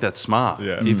 So I think that's smart.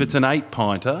 Yeah. If it's an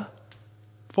 8-pinter,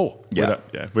 4. Yeah.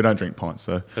 We don't drink pints,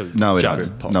 so No, we James.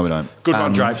 don't. No, we don't. Good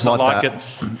one, Drapes. I like that. it.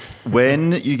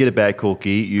 When you get a bad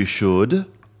corky, you should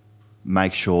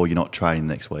make sure you're not training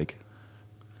next week.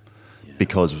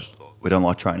 Because we don't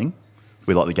like training.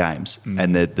 We like the games.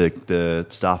 And the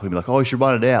staff will be like, oh, you should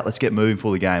run it out. Let's get moving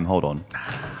for the game. Hold on.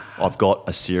 I've got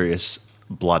a serious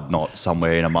blood knot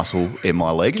somewhere in a muscle in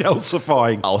my leg.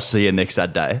 Calcifying. I'll see you next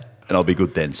Saturday and I'll be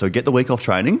good then. So get the week off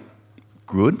training.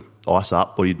 Good. Ice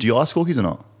up. Do you ice corkies or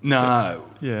not? No.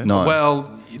 Yeah. No.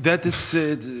 Well,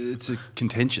 it's a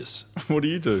contentious. what do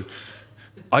you do?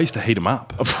 I used to heat them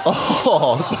up. Heat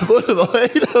them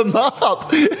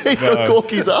up. Heat the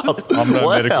corkies up. I'm no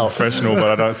medical professional,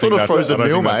 but I don't think that's, frozen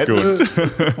meal, that's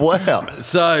good. Wow.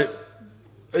 So,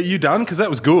 are you done? Because that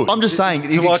was good. I'm just saying,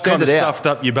 Until you I extend kind of it out. stuffed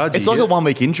up your budgie. It's like a 1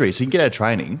 week injury, so you can get out of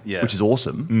training, Yeah. which is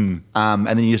awesome. And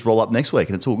then you just roll up next week,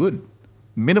 and it's all good.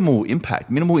 Minimal impact,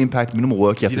 minimal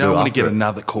work you have You to do don't want to after get it.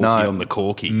 another corky on the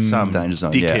corky. Some danger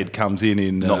zone, dickhead yeah. comes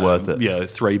in Not worth it.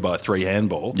 3x3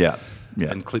 handball. Yeah.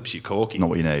 And clips your corky. Not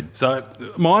what you need. So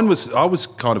I was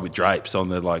kind of with Drapes on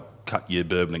the cut your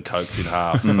bourbon and cokes in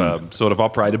half sort of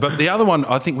operator. But the other one,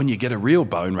 I think when you get a real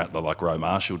bone rattler like Roe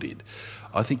Marshall did,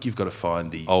 I think you've got to find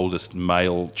the oldest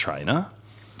male trainer,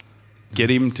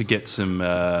 get him to get some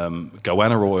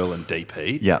goanna oil and deep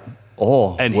heat. Yeah.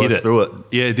 Oh, And work hit it through it.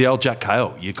 Yeah, the old Jack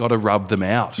Cale. You got to rub them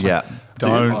out. Yeah.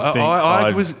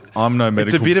 I'm no medical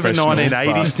It's a bit of a professional,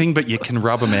 1980s but thing, but you can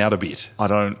rub them out a bit. I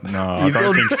don't know. I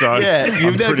don't think so. Yeah, you've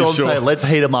I'm never pretty gone sure. say, let's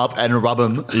heat them up and rub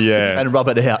them and rub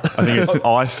it out. I think it's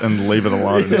ice and leave it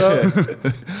alone.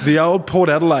 The old Port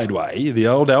Adelaide way, the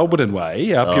old Alberton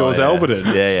way, up yours Alberton,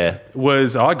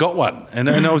 was I got one. And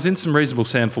I was in some reasonable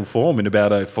soundful form in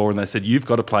about 04, and they said, you've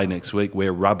got to play next week.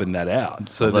 We're rubbing that out.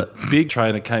 So the big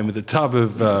trainer came with a tub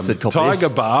of Tiger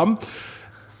Balm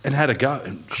and had a go.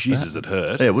 And Jesus, it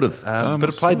hurt. Yeah, it would have. But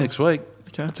it played next week.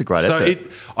 Okay. That's a great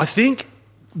effort. I think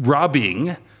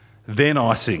rubbing, then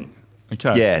icing.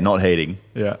 Okay. Yeah, not heating.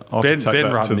 Yeah. Ben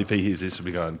Rutten, if he hears this, will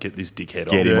be going, get this dickhead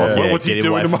Get him off. off. Yeah, What's he get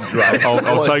him doing away to my...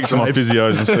 I'll take it to my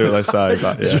physios and see what they say.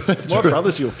 But yeah. My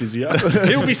brother's your physio.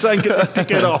 He'll be saying, get this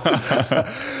dickhead off.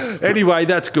 Anyway,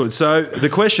 that's good. So the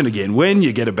question again, when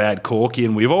you get a bad corky,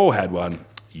 and we've all had one,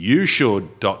 you should ...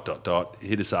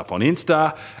 hit us up on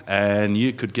Insta, and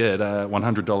you could get a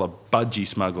 $100 budgie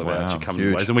smuggler voucher coming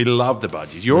your ways. And we love the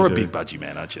budgies. You're a big budgie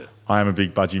man, aren't you? I am a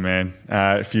big budgie man.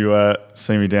 If you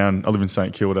see me down, I live in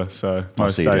St Kilda, so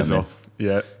most see you days down off.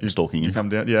 Yeah, you're stalking you come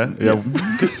down. Yeah.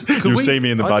 You'll see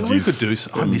me in the budgies.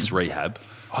 I miss rehab.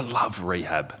 I love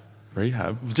rehab.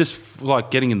 Rehab, just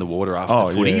like getting in the water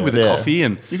after footy with a coffee,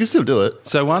 and you can still do it.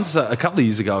 So once a couple of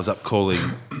years ago, I was up calling.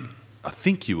 I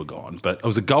think you were gone, but it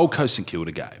was a Gold Coast St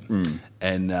Kilda game,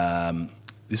 and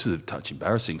this was a touch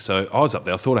embarrassing. So I was up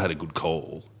there. I thought I had a good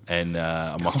call, and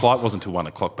my flight wasn't until 1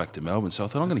 o'clock back to Melbourne. So I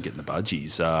thought I'm going to get in the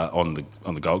budgies on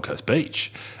the Gold Coast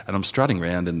beach, and I'm strutting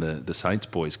around, and the Saints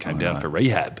boys came down for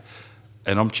rehab,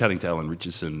 and I'm chatting to Alan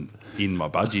Richardson in my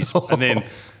budgies, and then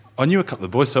I knew a couple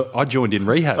of boys, so I joined in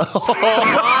rehab.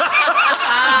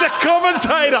 The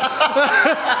commentator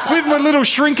with my little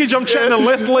shrinkage. I'm chatting the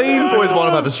left lean. Boys want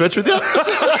to have a stretch with you.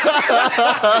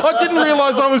 I didn't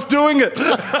realise I was doing it.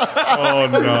 Oh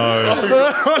no!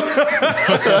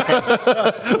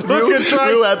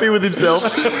 Real happy with himself.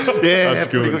 Yeah, that's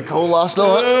pretty good. good call last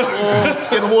night.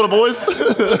 Get in the water, boys.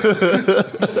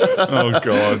 Oh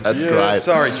god, that's great.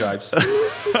 Sorry, Japes.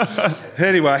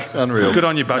 Anyway, unreal. Good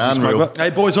on you, budgie smuggler. Hey,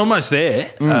 boys, almost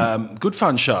there. Good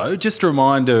fun show. Just a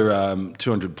reminder,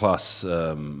 200 plus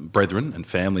brethren and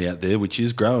family out there, which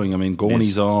is growing. I mean,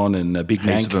 Gorney's on, and a Big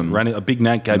Nank running. A Big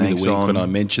Nank gave me the wink when I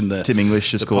mentioned the Tim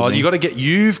English just called me.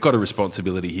 You've got a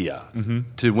responsibility here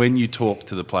to when you talk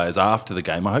to the players after the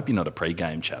game. I hope you're not a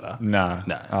pre-game chatter. No.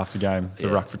 After game, the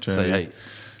ruck fraternity. So, hey,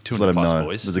 200 let them plus know.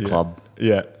 boys. There's a club.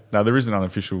 Yeah. No, there is an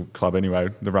unofficial club anyway.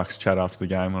 The rucks chat after the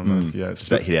game. I don't know. It's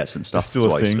about hit outs and stuff. It's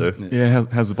still a thing. Yeah,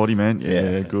 how's the body, man?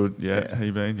 Yeah, good. Yeah, how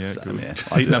you been? Yeah, so, good.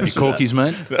 Heating up your corkies,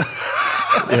 mate.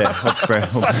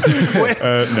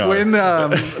 When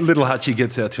Little Hutchie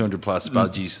gets our 200 plus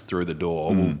budgies through the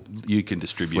door, you can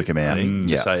distribute. Flick them out.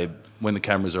 Just say, when the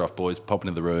cameras are off, boys, pop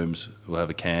into the rooms, we'll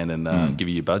have a can and give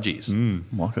you your budgies.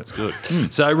 Like it. It's good.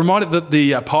 So reminder that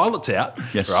the pilot's out,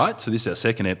 right? So this is our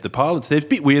second ep. The pilot's there. It's a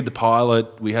bit weird, the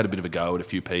pilot. We had a bit of a go at a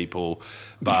few people,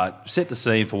 but set the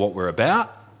scene for what we're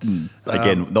about.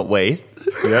 Again, not we.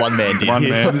 One man did on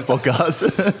this podcast.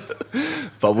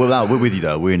 But we're with you,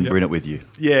 though. We're in it with you.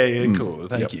 Yeah, cool.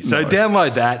 Thank you. So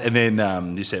download that, and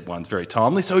then this ep one's very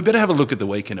timely. So we better have a look at the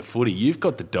weekend of footy. You've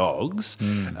got the Dogs.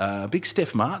 Big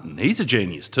Steph Martin. He's a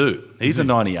genius too. He's a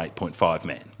 98.5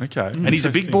 man. Okay. And he's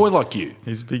a big boy like you.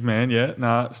 He's a big man, yeah.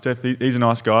 Nah, Steph, he's a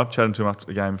nice guy. I've chatted to him after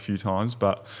the game a few times,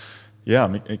 but yeah,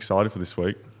 I'm excited for this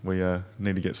week. We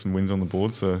need to get some wins on the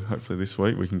board, so hopefully this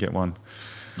week we can get one.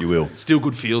 You will. Still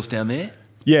good feels down there?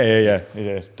 Yeah.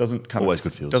 Doesn't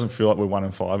good feels. Doesn't feel like we're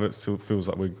 1-5. It still feels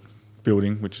like we're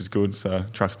building, which is good. So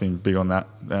Truck's been big on that.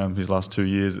 His last 2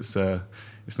 years, it's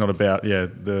not about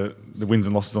the wins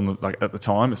and losses at the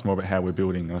time. It's more about how we're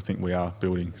building, and I think we are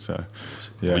building. So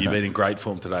yeah, you've been in great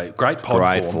form today. Great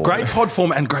pod form. Great pod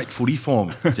form and great footy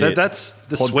form. That's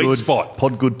the sweet spot.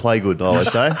 Pod good, play good, I always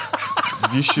say.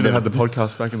 You should have had the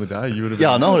podcast back in the day. You would have.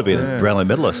 Yeah, I know. I would have been a Brownlow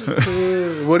medalist.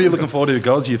 What are you looking forward to,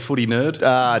 guys? You footy nerd?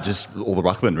 Just all the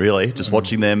ruckmen, really. Just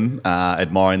watching them,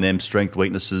 admiring them, strength,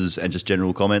 weaknesses, and just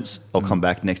general comments. I'll come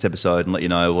back next episode and let you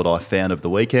know what I found of the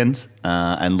weekend,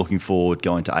 and looking forward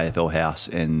going to AFL House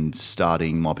and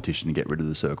starting my petition to get rid of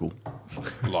the circle.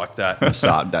 Like that.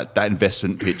 Start that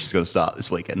investment pitch is going to start this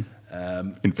weekend.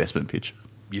 Investment pitch.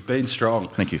 You've been strong.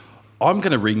 Thank you. I'm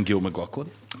going to ring Gill McLaughlin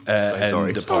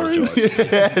and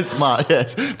apologise. Yeah, smart.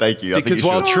 Yes, thank you. Because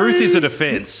while truth is a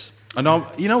defence, and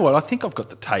you know what? I think I've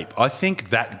got the tape. I think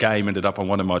that game ended up on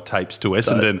one of my tapes to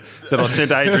Essendon that I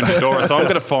sent Adrian Dodora. So I'm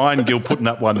going to find Gill putting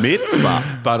up one mitt. Smart.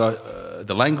 But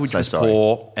the language was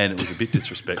poor and it was a bit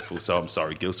disrespectful. So I'm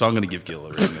sorry, Gill. So I'm going to give Gill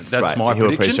a ring. That's my He'll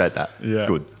prediction. appreciate that. Yeah.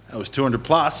 Good. That was 200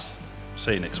 plus.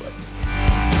 See you next week.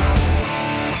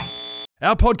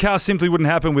 Our podcast simply wouldn't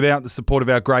happen without the support of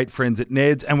our great friends at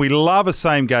Ned's, and we love a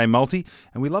same-game multi,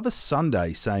 and we love a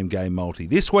Sunday same-game multi.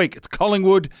 This week, it's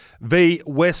Collingwood v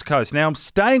West Coast. Now, I'm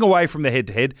staying away from the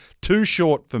head-to-head, too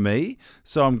short for me,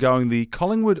 so I'm going the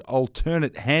Collingwood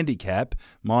alternate handicap,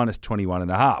 minus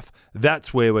 21.5.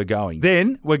 That's where we're going.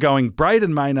 Then, we're going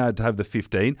Braden Maynard to have the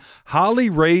 15, Harley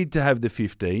Reid to have the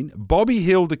 15, Bobby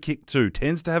Hill to kick 2,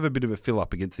 tends to have a bit of a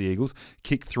fill-up against the Eagles,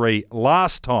 kick 3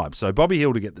 last time. So Bobby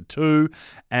Hill to get the 2,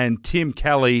 and Tim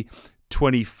Kelly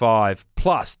 25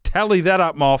 plus. Tally that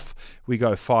up, Moff. We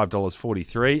go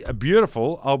 $5.43. A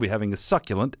beautiful, I'll be having a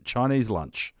succulent Chinese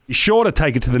lunch. Be sure to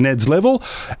take it to the Neds level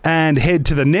and head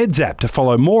to the Neds app to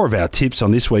follow more of our tips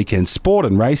on this weekend's sport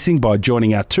and racing by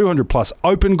joining our 200 plus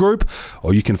open group,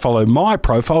 or you can follow my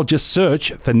profile. Just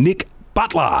search for Nick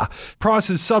Butler.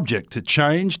 Prices subject to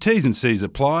change. T's and C's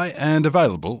apply and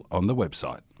available on the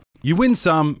website. You win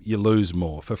some, you lose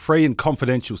more. For free and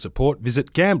confidential support,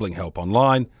 visit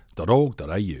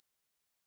gamblinghelponline.org.au.